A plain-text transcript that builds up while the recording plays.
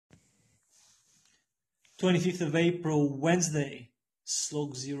25th of April, Wednesday,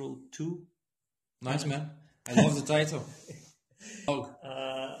 Slog 02. Nice, man. I love the title. Slog.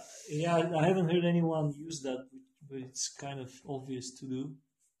 Yeah, I haven't heard anyone use that, but it's kind of obvious to do.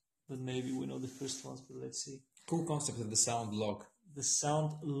 But maybe we're not the first ones, but let's see. Cool concept of the sound log. The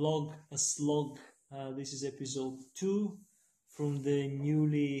sound log, a slog. This is episode 2 from the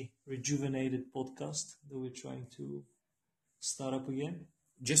newly rejuvenated podcast that we're trying to start up again.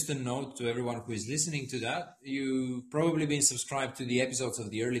 Just a note to everyone who is listening to that, you've probably been subscribed to the episodes of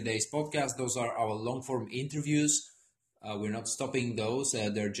the Early Days podcast. Those are our long-form interviews. We're not stopping those.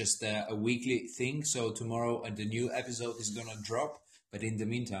 They're just a weekly thing. So tomorrow the new episode is going to drop. But in the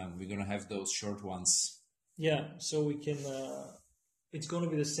meantime, we're going to have those short ones. Yeah, so we can... it's going to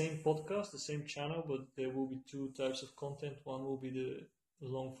be the same podcast, the same channel, but there will be 2 types of content. One will be the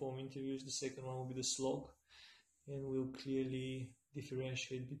long-form interviews. The second one will be the slog. And we'll clearly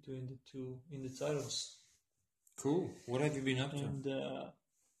differentiate between the 2 in the titles. Cool. What have you been up to? And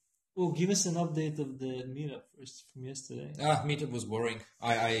well, give us an update of the meetup first from yesterday. Meetup was boring.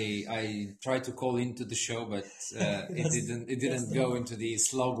 I tried to call into the show, but it didn't go into the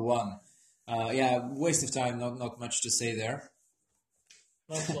slog 1. Waste of time. Not much to say there.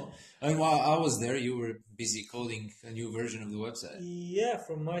 Not long. And while I was there, you were busy coding a new version of the website. Yeah,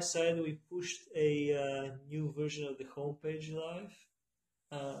 from my side, we pushed a new version of the homepage live.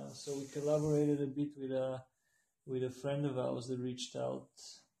 So we collaborated a bit with a friend of ours that reached out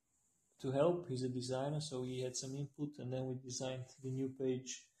to help. He's a designer, so he had some input, and then we designed the new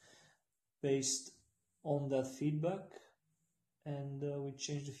page based on that feedback, and we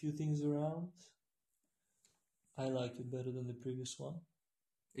changed a few things around. I like it better than the previous one.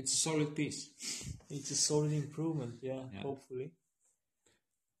 It's a solid piece. It's a solid improvement, yeah. Hopefully.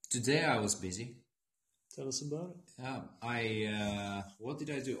 Today I was busy. Tell us about it. What did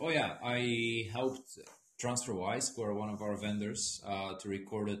I do? I helped TransferWise, who are one of our vendors, to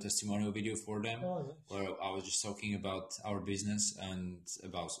record a testimonial video for them, where I was just talking about our business and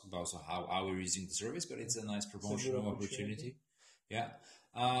about how we're using the service, but it's a nice promotional opportunity. Yeah.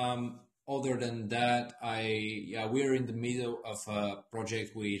 Other than that, we're in the middle of a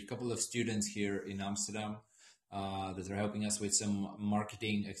project with a couple of students here in Amsterdam that are helping us with some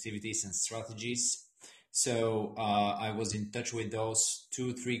marketing activities and strategies. So I was in touch with those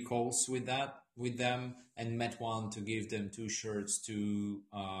 2-3 calls with them, and met one to give them 2 shirts to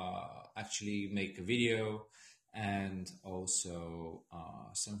actually make a video and also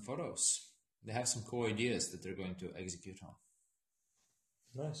some photos. They have some cool ideas that they're going to execute on.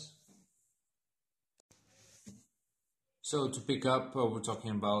 Nice. So to pick up, we're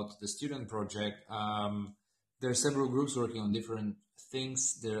talking about the student project. There are several groups working on different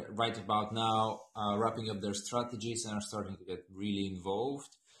things. They're right about now wrapping up their strategies and are starting to get really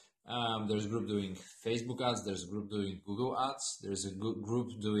involved. There's a group doing Facebook ads. There's a group doing Google ads. There's a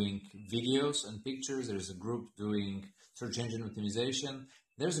group doing videos and pictures. There's a group doing search engine optimization.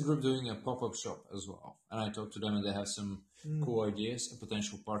 There's a group doing a pop-up shop as well. And I talked to them, and they have some cool ideas, a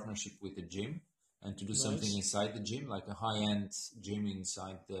potential partnership with the gym, and to do something inside the gym, like a high-end gym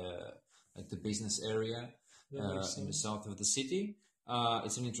inside the business area in the south of the city.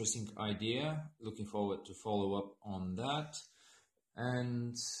 It's an interesting idea. Looking forward to follow up on that.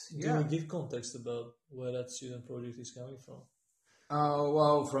 And do we give context about where that student project is coming from?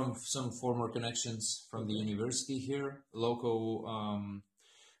 Well, from some former connections from the university here, local,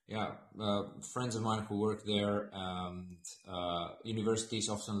 friends of mine who work there. And universities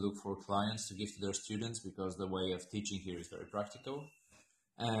often look for clients to give to their students because the way of teaching here is very practical.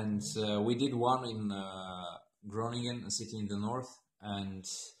 And we did one in Groningen, a city in the north, and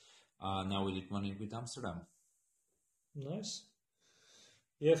now we did one with Amsterdam. Nice.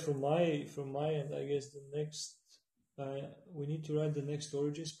 Yeah, from my end, I guess the next we need to write the next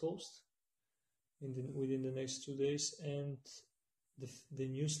Origins post within the next 2 days, and the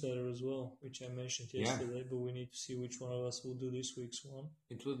newsletter as well, which I mentioned yesterday. But we need to see which one of us will do this week's one.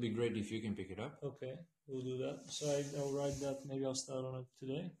 It would be great if you can pick it up. Okay, we'll do that. So I'll write that. Maybe I'll start on it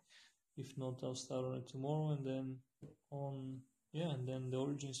today. If not, I'll start on it tomorrow, and then and then the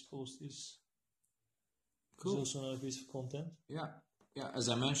Origins post is cool. Also another piece of content. Yeah, as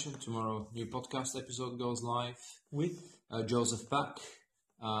I mentioned, tomorrow new podcast episode goes live with Joseph Pack.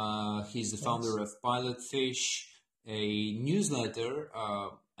 He's the founder of Pilot Fish, a newsletter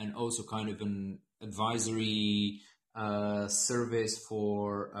and also kind of an advisory service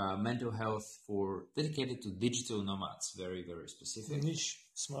for mental health dedicated to digital nomads. Very, very specific. Niche,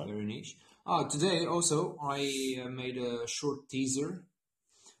 smart. Very niche. Today also I made a short teaser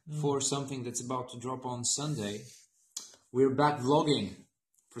for something that's about to drop on Sunday. We're back vlogging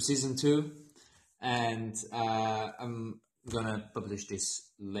for season 2, and I'm gonna publish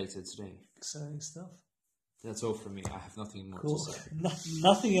this later today. Exciting stuff. That's all from me. I have nothing more Cool. to say.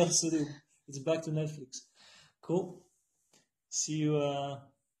 Nothing else to do. It's back to Netflix. Cool. See you.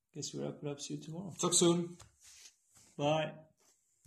 Guess we wrap it up. See you tomorrow. Talk soon. Bye.